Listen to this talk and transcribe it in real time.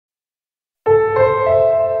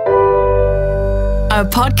A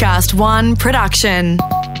Podcast One production.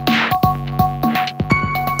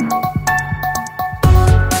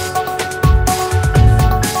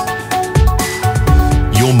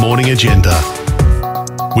 Your Morning Agenda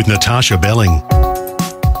with Natasha Belling.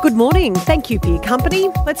 Good morning. Thank you for your company.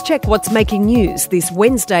 Let's check what's making news this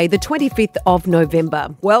Wednesday, the 25th of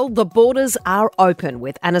November. Well, the borders are open,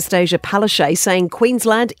 with Anastasia Palaszczuk saying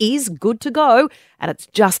Queensland is good to go and it's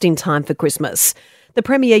just in time for Christmas. The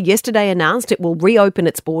Premier yesterday announced it will reopen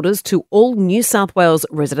its borders to all New South Wales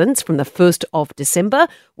residents from the 1st of December,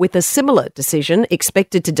 with a similar decision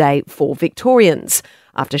expected today for Victorians.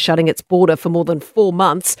 After shutting its border for more than 4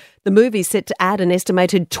 months, the move is set to add an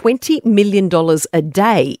estimated $20 million a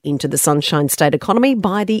day into the Sunshine State economy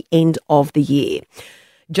by the end of the year.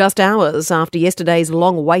 Just hours after yesterday's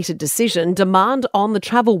long-awaited decision, demand on the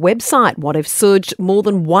travel website What If surged more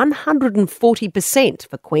than 140%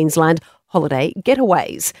 for Queensland holiday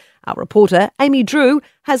getaways. Our reporter, Amy Drew,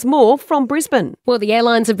 has more from Brisbane. Well, the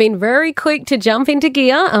airlines have been very quick to jump into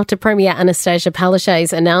gear after Premier Anastasia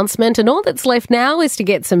Palaszczuk's announcement, and all that's left now is to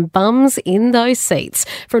get some bums in those seats.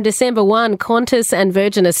 From December 1, Qantas and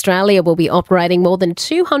Virgin Australia will be operating more than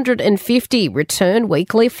 250 return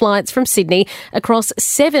weekly flights from Sydney across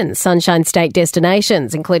 7 Sunshine State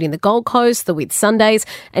destinations, including the Gold Coast, the Whitsundays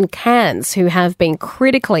and Cairns, who have been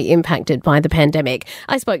critically impacted by the pandemic.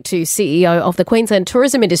 I spoke to CEO of the Queensland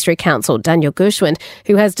Tourism Industry Council, Daniel Gershwin,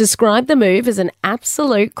 who has described the move as an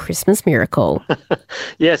absolute Christmas miracle.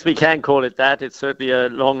 Yes, we can call it that. It's certainly a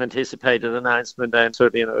long-anticipated announcement and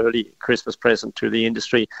certainly an early Christmas present to the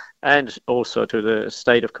industry and also to the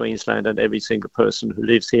state of Queensland and every single person who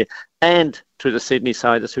lives here, and to the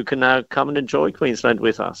Sydney-siders who can now come and enjoy Queensland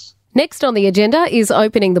with us. Next on the agenda is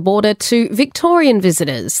opening the border to Victorian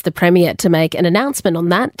visitors. The Premier to make an announcement on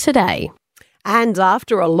that today. And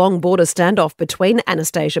after a long border standoff between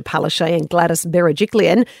Anastasia Palaszczuk and Gladys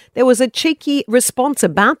Berejiklian, there was a cheeky response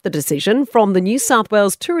about the decision from the New South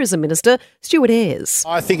Wales Tourism Minister, Stuart Ayres.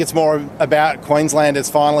 I think it's more about Queenslanders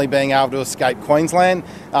finally being able to escape Queensland.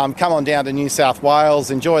 Come on down to New South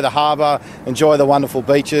Wales, enjoy the harbour, enjoy the wonderful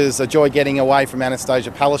beaches, enjoy getting away from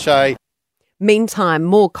Anastasia Palaszczuk. Meantime,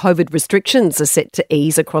 more COVID restrictions are set to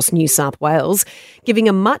ease across New South Wales, giving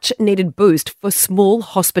a much-needed boost for small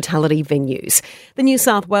hospitality venues. The New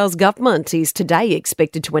South Wales government is today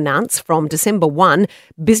expected to announce from December 1,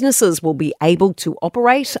 businesses will be able to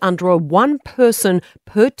operate under a one-person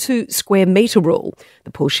per 2 square metre rule.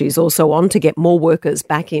 The push is also on to get more workers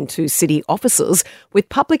back into city offices, with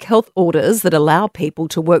public health orders that allow people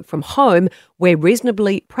to work from home where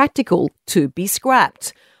reasonably practical to be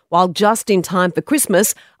scrapped. While just in time for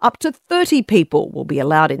Christmas, up to 30 people will be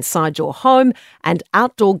allowed inside your home, and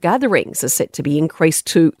outdoor gatherings are set to be increased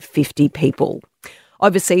to 50 people.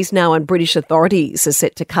 Overseas now, and British authorities are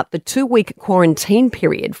set to cut the 2-week quarantine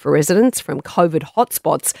period for residents from COVID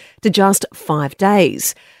hotspots to just 5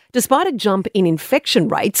 days. Despite a jump in infection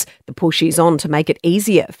rates, the push is on to make it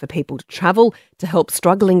easier for people to travel, to help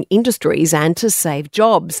struggling industries and to save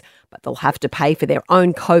jobs. But they'll have to pay for their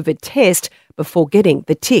own COVID test before getting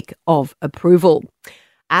the tick of approval.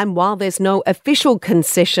 And while there's no official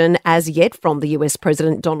concession as yet from the US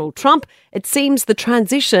President Donald Trump, it seems the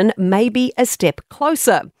transition may be a step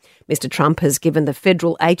closer. Mr. Trump has given the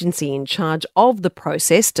federal agency in charge of the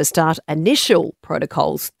process to start initial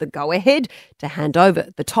protocols the go-ahead to hand over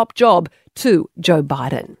the top job to Joe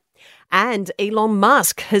Biden. And Elon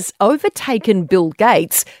Musk has overtaken Bill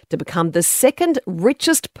Gates to become the second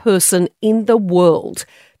richest person in the world.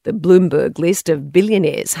 The Bloomberg list of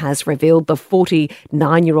billionaires has revealed the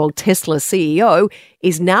 49-year-old Tesla CEO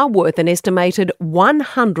is now worth an estimated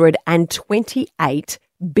 $128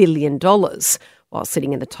 billion, while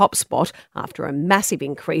sitting in the top spot after a massive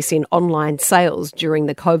increase in online sales during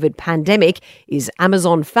the COVID pandemic is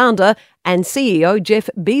Amazon founder and CEO Jeff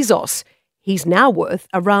Bezos. He's now worth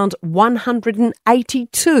around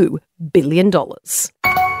 $182 billion.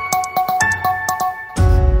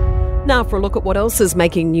 Now for a look at what else is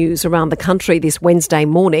making news around the country this Wednesday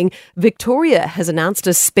morning. Victoria has announced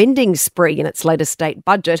a spending spree in its latest state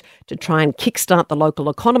budget to try and kickstart the local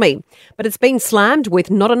economy. But it's been slammed with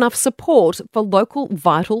not enough support for local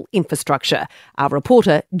vital infrastructure. Our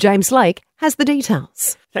reporter, James Lake, has the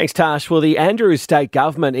details. Thanks, Tash. Well, the Andrews State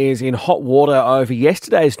Government is in hot water over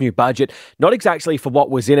yesterday's new budget, not exactly for what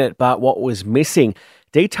was in it, but what was missing.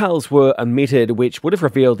 Details were omitted which would have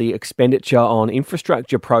revealed the expenditure on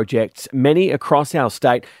infrastructure projects, many across our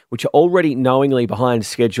state, which are already knowingly behind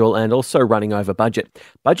schedule and also running over budget.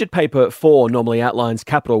 Budget Paper 4 normally outlines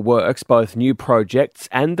capital works, both new projects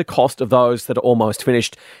and the cost of those that are almost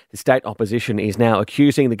finished. The state opposition is now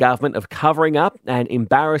accusing the government of covering up an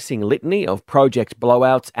embarrassing litany of project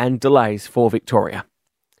blowouts and delays for Victoria.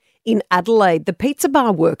 In Adelaide, the pizza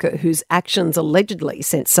bar worker whose actions allegedly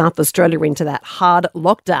sent South Australia into that hard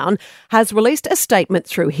lockdown has released a statement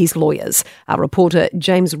through his lawyers. Our reporter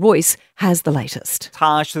James Royce has the latest.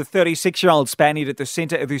 Tash, the 36-year-old Spaniard at the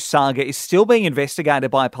centre of this saga, is still being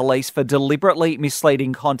investigated by police for deliberately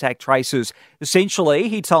misleading contact tracers. Essentially,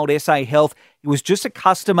 he told SA Health he was just a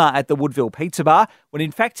customer at the Woodville Pizza Bar when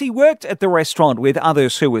in fact he worked at the restaurant with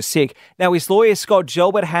others who were sick. Now his lawyer Scott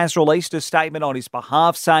Gilbert has released a statement on his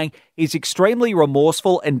behalf saying he's extremely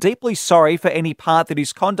remorseful and deeply sorry for any part that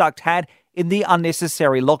his conduct had in the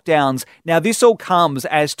unnecessary lockdowns. Now this all comes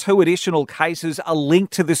as 2 additional cases are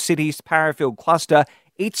linked to the city's Parafield cluster.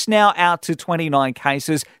 It's now out to 29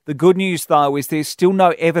 cases. The good news though is there's still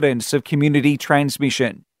no evidence of community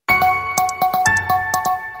transmission.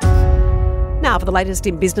 Now for the latest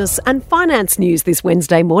in business and finance news this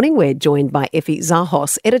Wednesday morning, we're joined by Effie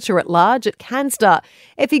Zahos, Editor-at-Large at CanStar.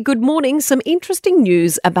 Effie, good morning. Some interesting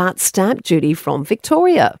news about stamp duty from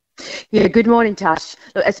Victoria. Yeah, good morning, Tash.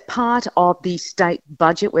 Look, as part of the state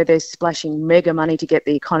budget where they're splashing mega money to get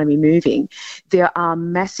the economy moving, there are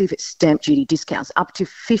massive stamp duty discounts, up to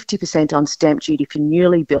 50% on stamp duty for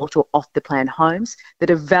newly built or off-the-plan homes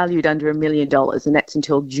that are valued under $1 million, and that's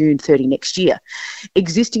until June 30 next year.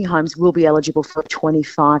 Existing homes will be eligible for a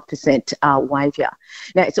 25% waiver.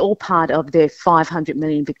 Now, it's all part of their $500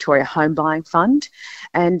 million Victoria Home Buying Fund,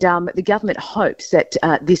 and the government hopes that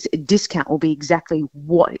this discount will be exactly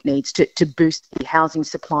what it needs to boost the housing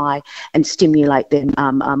supply and stimulate the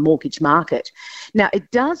mortgage market. Now,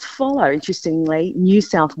 it does follow, interestingly, New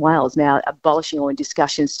South Wales now abolishing or in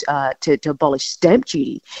discussions to abolish stamp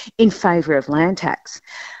duty in favour of land tax.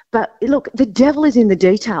 But look, the devil is in the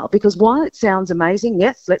detail, because while it sounds amazing,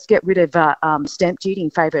 yes, let's get rid of stamp duty in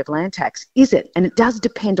favour of land tax, is it? And it does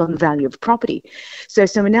depend on the value of property. So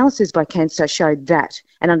some analysis by CanStar showed that,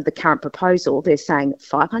 and under the current proposal, they're saying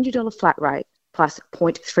 $500 flat rate plus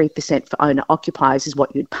 0.3% for owner-occupiers is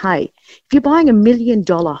what you'd pay. If you're buying $1 million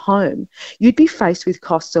home, you'd be faced with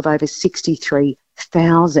costs of over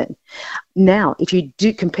 $63,000. Now, if you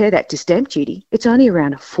do compare that to stamp duty, it's only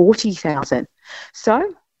around $40,000.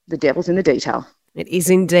 So the devil's in the detail. It is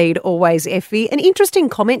indeed always, Effie. An interesting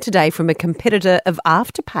comment today from a competitor of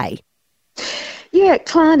Afterpay. Yeah,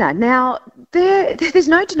 Klarna. Now, there's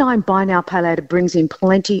no denying buy now, pay later brings in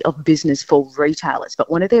plenty of business for retailers,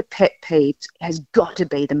 but one of their pet peeves has got to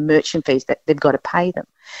be the merchant fees that they've got to pay them.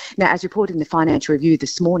 Now, as reported in the Financial Review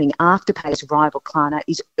this morning, Afterpay's rival Klarna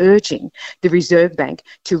is urging the Reserve Bank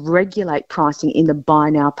to regulate pricing in the buy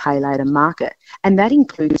now, pay later market, and that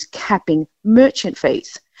includes capping merchant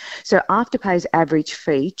fees. So Afterpay's average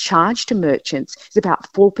fee charged to merchants is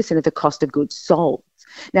about 4% of the cost of goods sold.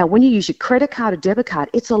 Now, when you use your credit card or debit card,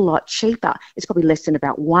 it's a lot cheaper. It's probably less than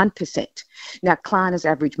about 1%. Now, Klarna's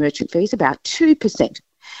average merchant fee is about 2%.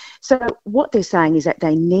 So what they're saying is that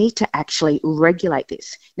they need to actually regulate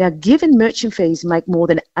this. Now, given merchant fees make more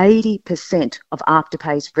than 80% of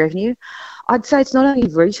Afterpay's revenue, I'd say it's not only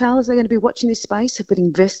retailers that are going to be watching this space, but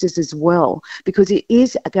investors as well, because it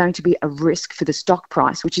is going to be a risk for the stock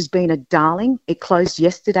price, which has been a darling. It closed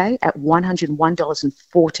yesterday at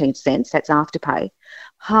 $101.14. That's Afterpay.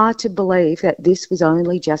 Hard to believe that this was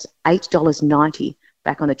only just $8.90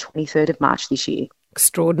 back on the 23rd of March this year.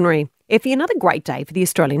 Extraordinary. Effie, another great day for the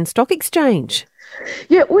Australian Stock Exchange.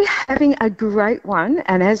 Yeah, we're having a great one.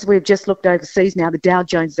 And as we've just looked overseas now, the Dow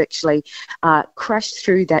Jones actually crashed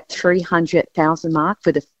through that 300,000 mark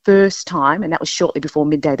for the first time, and that was shortly before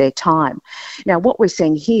midday their time. Now, what we're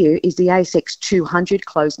seeing here is the ASX 200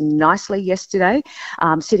 closed nicely yesterday,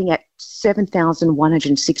 sitting at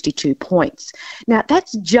 7,162 points. Now,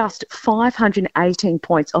 that's just 518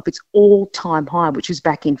 points off its all-time high, which was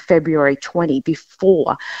back in February 20,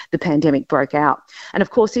 before the pandemic broke out. And of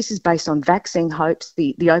course, this is based on vaccine hopes,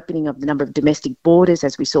 the opening of the number of domestic borders,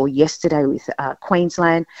 as we saw yesterday with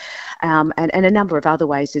Queensland, and a number of other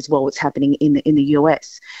ways as well, what's happening in the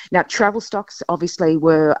US. Now, travel stocks obviously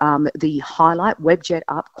were the highlight, Webjet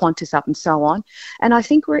up, Qantas up, and so on. And I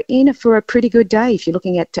think we're in for a pretty good day. If you're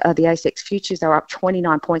looking at the ASX futures, they were up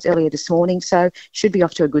 29 points earlier this morning, so should be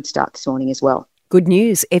off to a good start this morning as well. Good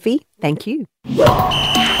news, Effie. Thank you.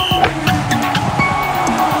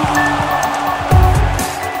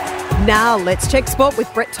 Now let's check sport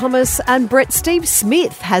with Brett Thomas. And Brett, Steve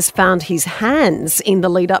Smith has found his hands in the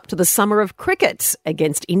lead up to the summer of cricket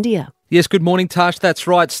against India. Yes, good morning, Tash. That's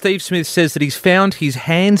right. Steve Smith says that he's found his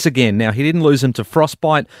hands again. Now, he didn't lose them to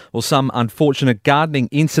frostbite or some unfortunate gardening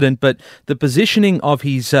incident, but the positioning of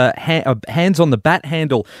his hands on the bat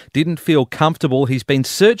handle didn't feel comfortable. He's been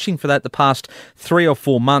searching for that the past 3 or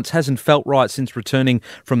 4 months. Hasn't felt right since returning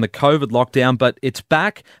from the COVID lockdown, but it's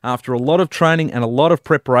back after a lot of training and a lot of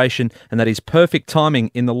preparation, and that is perfect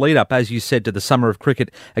timing in the lead-up, as you said, to the summer of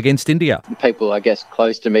cricket against India. People, I guess,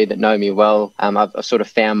 close to me that know me well, I've sort of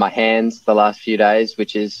found my hands the last few days,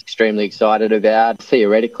 which is extremely excited about.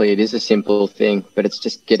 Theoretically, it is a simple thing, but it's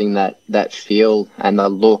just getting that feel and the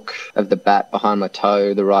look of the bat behind my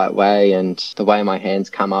toe the right way and the way my hands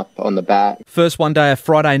come up on the bat. First one day of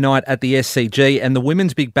Friday night at the SCG, and the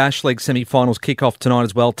Women's Big Bash League semi-finals kick off tonight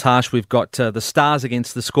as well. Tash, we've got the Stars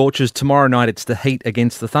against the Scorchers. Tomorrow night it's the Heat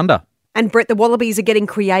against the Thunder. And Brett, the Wallabies are getting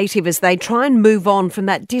creative as they try and move on from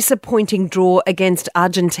that disappointing draw against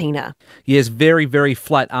Argentina. Yes, very, very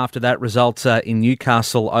flat after that result in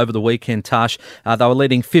Newcastle over the weekend, Tash. They were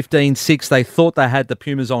leading 15-6. They thought they had the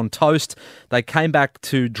Pumas on toast. They came back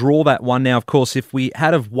to draw that one. Now, of course, if we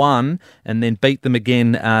had have won and then beat them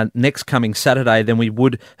again next coming Saturday, then we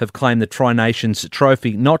would have claimed the Tri-Nations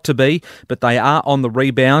trophy. Not to be, but they are on the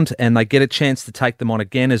rebound and they get a chance to take them on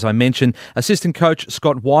again, as I mentioned. Assistant coach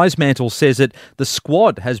Scott Wisemantle says that the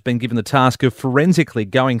squad has been given the task of forensically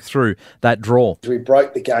going through that draw. We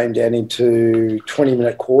broke the game down into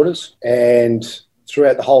 20-minute quarters, and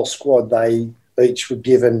throughout the whole squad, they each were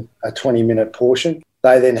given a 20-minute portion.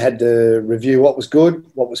 They then had to review what was good,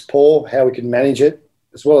 what was poor, how we could manage it,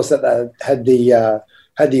 as well as that they had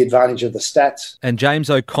the advantage of the stats. And James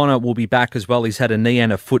O'Connor will be back as well. He's had a knee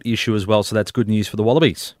and a foot issue as well, so that's good news for the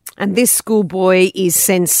Wallabies. And this schoolboy is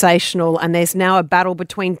sensational, and there's now a battle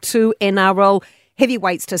between two NRL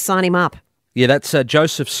heavyweights to sign him up. Yeah, that's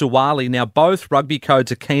Joseph Suwali. Now, both rugby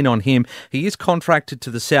codes are keen on him. He is contracted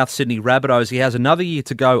to the South Sydney Rabbitohs. He has another year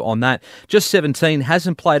to go on that. Just 17,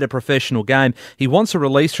 hasn't played a professional game. He wants a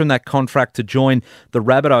release from that contract to join the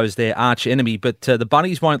Rabbitohs, their arch enemy, but the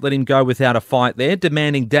Bunnies won't let him go without a fight. They're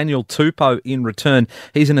demanding Daniel Tupou in return.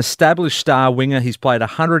 He's an established star winger. He's played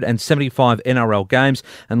 175 NRL games,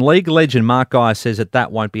 and league legend Mark Geyer says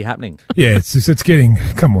that won't be happening. Yeah, it's getting,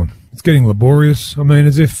 come on. It's getting laborious. I mean,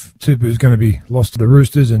 as if Tupou's going to be lost to the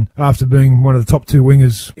Roosters, and after being one of the top two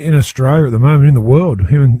wingers in Australia at the moment, in the world,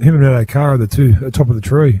 him and Adokar are the two at the top of the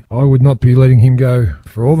tree. I would not be letting him go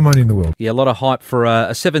for all the money in the world. Yeah, a lot of hype for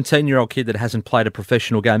a 17-year-old kid that hasn't played a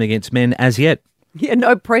professional game against men as yet. Yeah,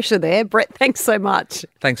 no pressure there. Brett, thanks so much.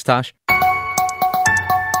 Thanks, Tash.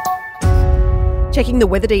 Checking the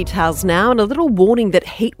weather details now, and a little warning that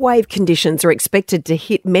heatwave conditions are expected to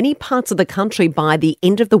hit many parts of the country by the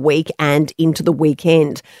end of the week and into the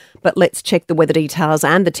weekend. But let's check the weather details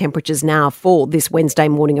and the temperatures now for this Wednesday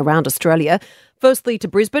morning around Australia. Firstly, to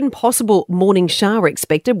Brisbane, possible morning shower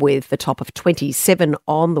expected with the top of 27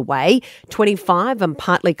 on the way. 25 and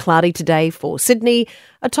partly cloudy today for Sydney.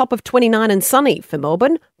 A top of 29 and sunny for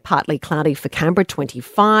Melbourne. Partly cloudy for Canberra,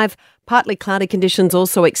 25. Partly cloudy conditions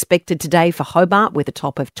also expected today for Hobart with a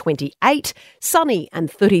top of 28. Sunny and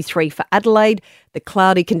 33 for Adelaide. The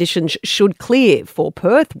cloudy conditions should clear for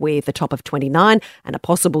Perth with a top of 29 and a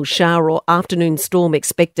possible shower or afternoon storm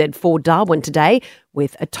expected for Darwin today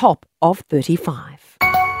with a top of 35.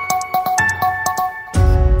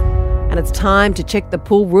 And it's time to check the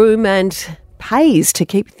pool room, and pays to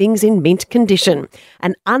keep things in mint condition.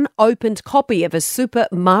 An unopened copy of a Super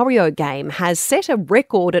Mario game has set a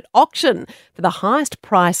record at auction for the highest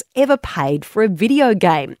price ever paid for a video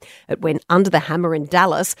game. It went under the hammer in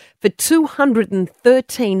Dallas for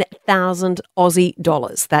 213,000 Aussie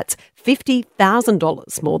dollars. That's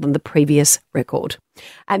 $50,000 more than the previous record.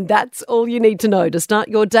 And that's all you need to know to start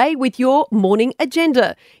your day with your morning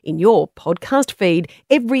agenda in your podcast feed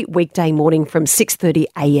every weekday morning from 6:30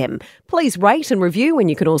 a.m. Please rate and review, and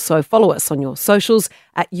you can also follow us on your socials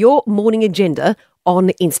at Your Morning Agenda on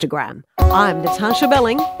Instagram. I'm Natasha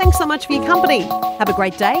Belling. Thanks so much for your company. Have a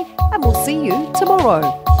great day, and we'll see you tomorrow.